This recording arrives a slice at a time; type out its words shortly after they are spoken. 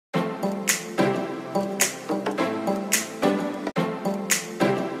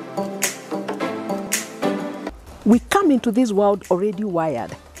come into this world already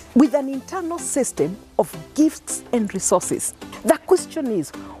wired with an internal system of gifts and resources. The question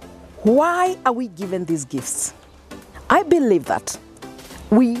is, why are we given these gifts? I believe that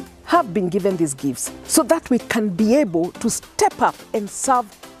we have been given these gifts so that we can be able to step up and serve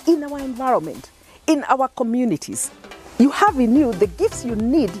in our environment, in our communities. You have in you the gifts you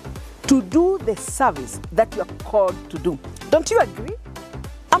need to do the service that you are called to do. Don't you agree?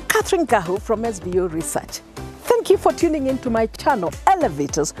 I'm Catherine Ngahu from SBO Research. Thank you for tuning into my channel,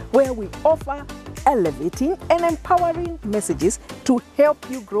 Elevators, where we offer elevating and empowering messages to help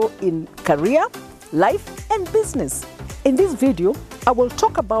you grow in career, life, and business. In this video, I will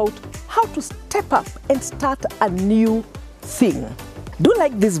talk about how to step up and start a new thing. Do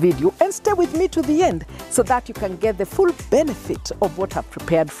like this video and stay with me to the end so that you can get the full benefit of what I've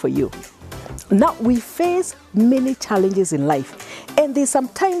prepared for you. Now, we face many challenges in life, and they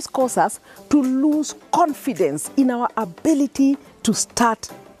sometimes cause us to lose confidence in our ability to start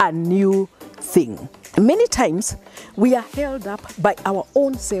a new thing. Many times, we are held up by our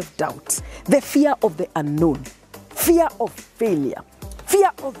own self-doubts, the fear of the unknown, fear of failure,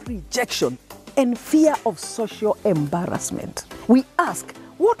 fear of rejection, and fear of social embarrassment. We ask,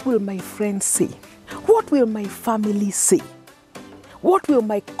 what will my friends say? What will my family say? What will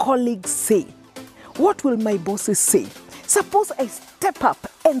my colleagues say? What will my bosses say? Suppose I step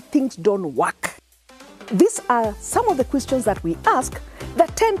up and things don't work. These are some of the questions that we ask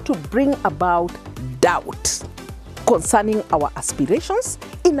that tend to bring about doubt concerning our aspirations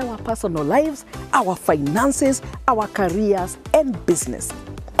in our personal lives, our finances, our careers, and business.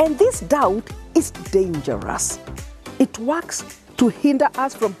 And this doubt is dangerous. It works to hinder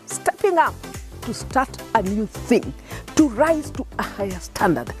us from stepping up to start a new thing, to rise to a higher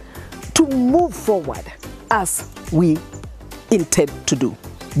standard, to move forward as we intend to do.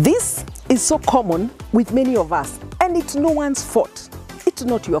 This is so common with many of us, and it's no one's fault. It's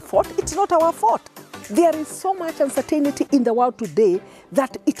not your fault, it's not our fault. There is so much uncertainty in the world today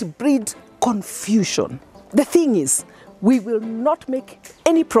that it breeds confusion. The thing is, we will not make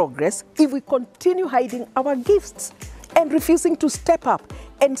any progress if we continue hiding our gifts and refusing to step up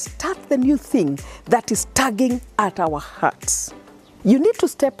and start the new thing that is tugging at our hearts. You need to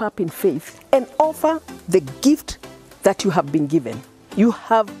step up in faith and offer the gift that you have been given. You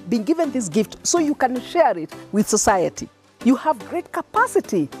have been given this gift so you can share it with society. You have great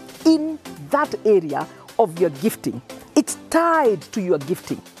capacity in that area of your gifting. It's tied to your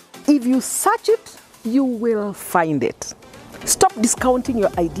gifting. If you search it, you will find it. Stop discounting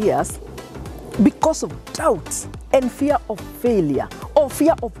your ideas because of doubts and fear of failure or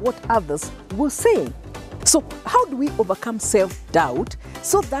fear of what others will say. So how do we overcome self-doubt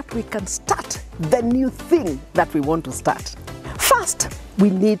so that we can start the new thing that we want to start? First, we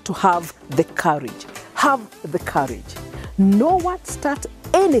need to have the courage. Have the courage. No one starts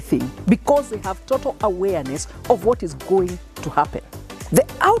anything because they have total awareness of what is going to happen. The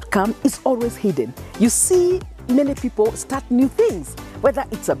outcome is always hidden. You see many people start new things, whether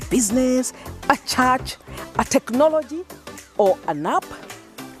it's a business, a church, a technology, or an app,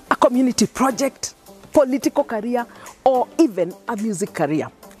 a community project, political career, or even a music career,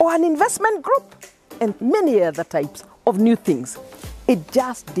 or an investment group, and many other types of new things. It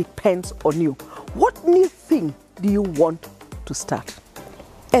just depends on you. What new thing do you want to start?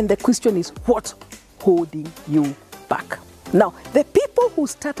 And the question is, what's holding you back? Now, the people who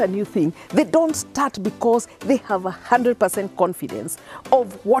start a new thing, they don't start because they have 100% confidence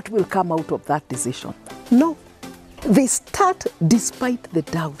of what will come out of that decision. No, they start despite the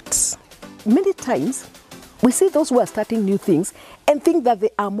doubts. Many times, we see those who are starting new things and think that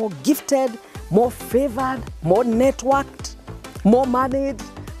they are more gifted, more favored, more networked, more managed,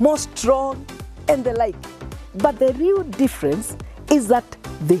 more strong, and the like. But the real difference is that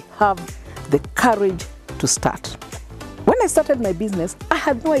they have the courage to start. When I started my business, I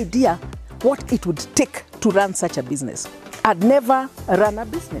had no idea what it would take to run such a business. I'd never run a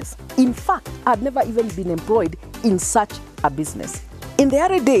business. In fact, I'd never even been employed in such a business. In the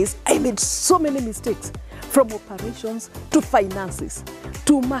early days, I made so many mistakes, from operations to finances,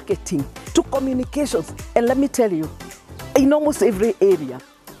 to marketing, to communications. And let me tell you, in almost every area,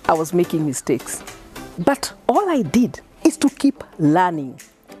 I was making mistakes. But all I did is to keep learning.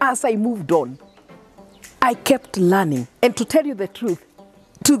 As I moved on, I kept learning. And to tell you the truth,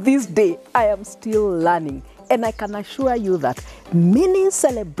 to this day, I am still learning. And I can assure you that many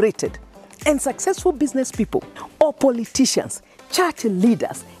celebrated and successful business people or politicians, church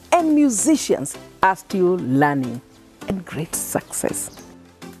leaders, and musicians are still learning and great success.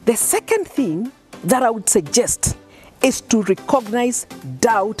 The second thing that I would suggest is to recognize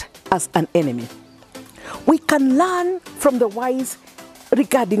doubt as an enemy. We can learn from the wise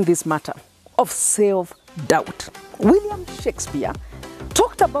regarding this matter of self-doubt. William Shakespeare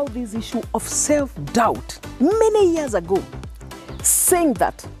talked about this issue of self-doubt many years ago, saying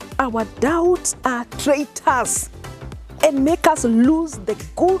that our doubts are traitors and make us lose the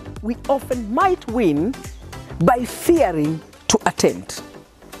good we often might win by fearing to attempt.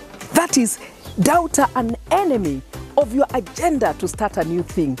 That is, doubts are an enemy of your agenda to start a new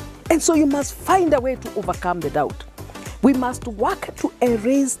thing. And so you must find a way to overcome the doubt. We must work to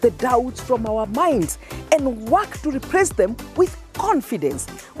erase the doubts from our minds and work to replace them with confidence,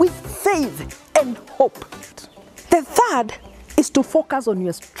 with faith and hope. The third is to focus on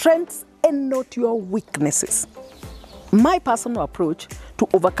your strengths and not your weaknesses. My personal approach to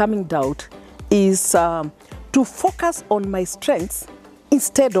overcoming doubt is to focus on my strengths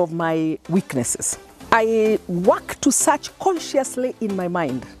instead of my weaknesses. I work to search consciously in my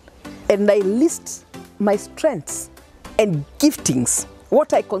mind, and I list my strengths and giftings,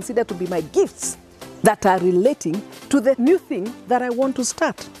 what I consider to be my gifts that are relating to the new thing that I want to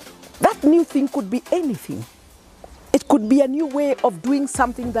start. That new thing could be anything. It could be a new way of doing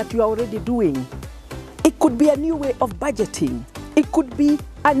something that you are already doing. It could be a new way of budgeting. It could be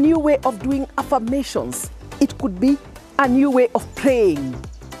a new way of doing affirmations. It could be a new way of praying.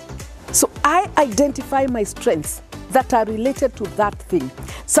 So I identify my strengths that are related to that thing.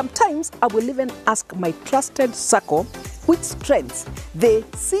 Sometimes I will even ask my trusted circle which strengths they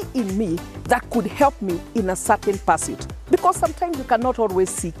see in me that could help me in a certain pursuit, because sometimes you cannot always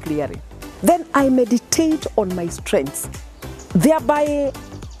see clearly. Then I meditate on my strengths, thereby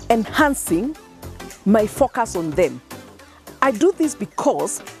enhancing my focus on them. I do this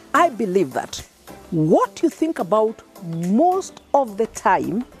because I believe that what you think about most of the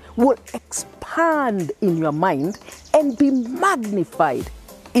time will expand in your mind and be magnified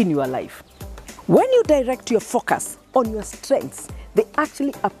in your life. When you direct your focus on your strengths, they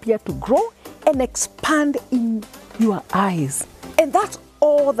actually appear to grow and expand in your eyes. And that's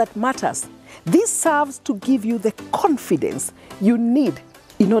all that matters. This serves to give you the confidence you need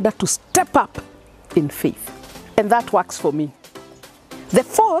in order to step up in faith. And that works for me. The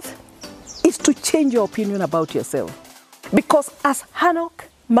fourth is to change your opinion about yourself. Because as Hanok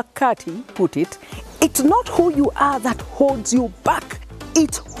McCarthy put it, it's not who you are that holds you back.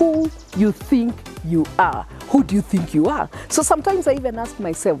 It's who you think you are. Who do you think you are? So sometimes I even ask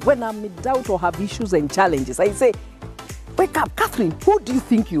myself, when I'm in doubt or have issues and challenges, I say, wake up, Catherine, who do you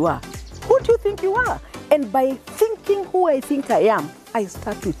think you are? Who do you think you are? And by thinking who I think I am, I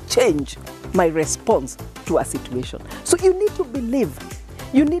start to change my response to a situation. So you need to believe.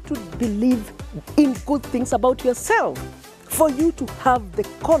 You need to believe in good things about yourself for you to have the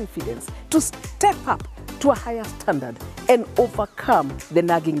confidence to step up to a higher standard and overcome the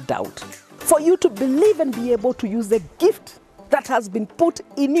nagging doubt. For you to believe and be able to use the gift that has been put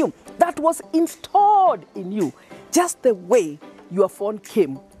in you, that was installed in you, just the way your phone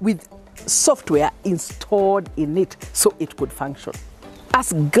came with software installed in it so it could function.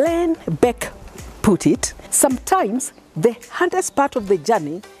 As Glenn Beck put it, sometimes the hardest part of the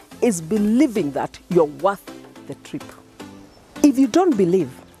journey is believing that you're worth the trip. If you don't believe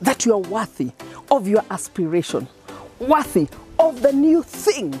that you're worthy of your aspiration, worthy of the new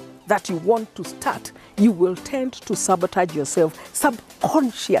thing that you want to start, you will tend to sabotage yourself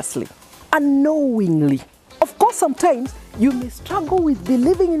subconsciously, unknowingly. Of course, sometimes you may struggle with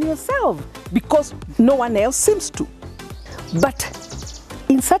believing in yourself because no one else seems to. But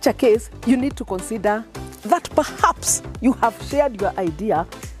in such a case, you need to consider that perhaps you have shared your idea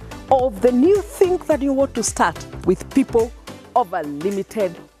of the new thing that you want to start with people of a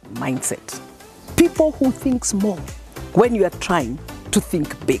limited mindset. People who think small when you are trying to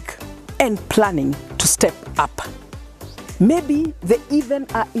think big and planning to step up. Maybe they even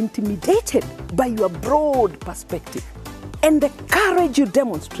are intimidated by your broad perspective and the courage you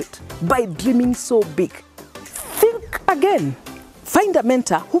demonstrate by dreaming so big. Think again. Find a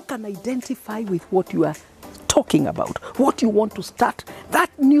mentor who can identify with what you are talking about, what you want to start,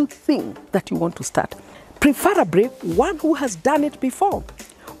 that new thing that you want to start. Preferably one who has done it before,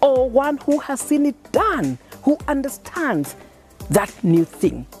 or one who has seen it done, who understands that new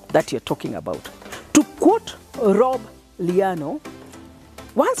thing that you're talking about. To quote Rob Liano,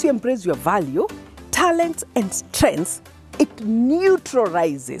 once you embrace your value, talents, and strengths, it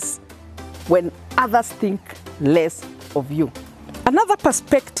neutralizes when others think less of you. Another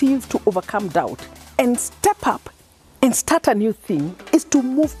perspective to overcome doubt and step up and start a new thing is to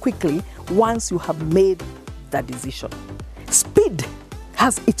move quickly once you have made the decision. Speed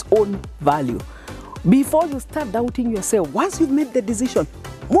has its own value. Before you start doubting yourself, once you've made the decision,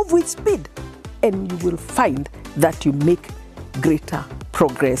 move with speed. and you will find that you make greater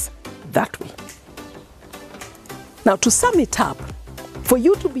progress that way. Now, to sum it up, for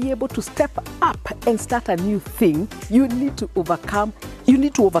you to be able to step up and start a new thing, you need to overcome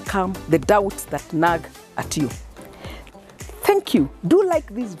the doubts that nag at you. Thank you. Do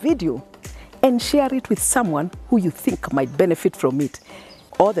like this video and share it with someone who you think might benefit from it.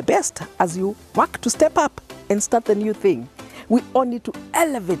 All the best as you work to step up and start the new thing. We all need to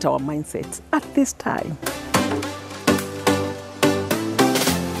elevate our mindsets at this time.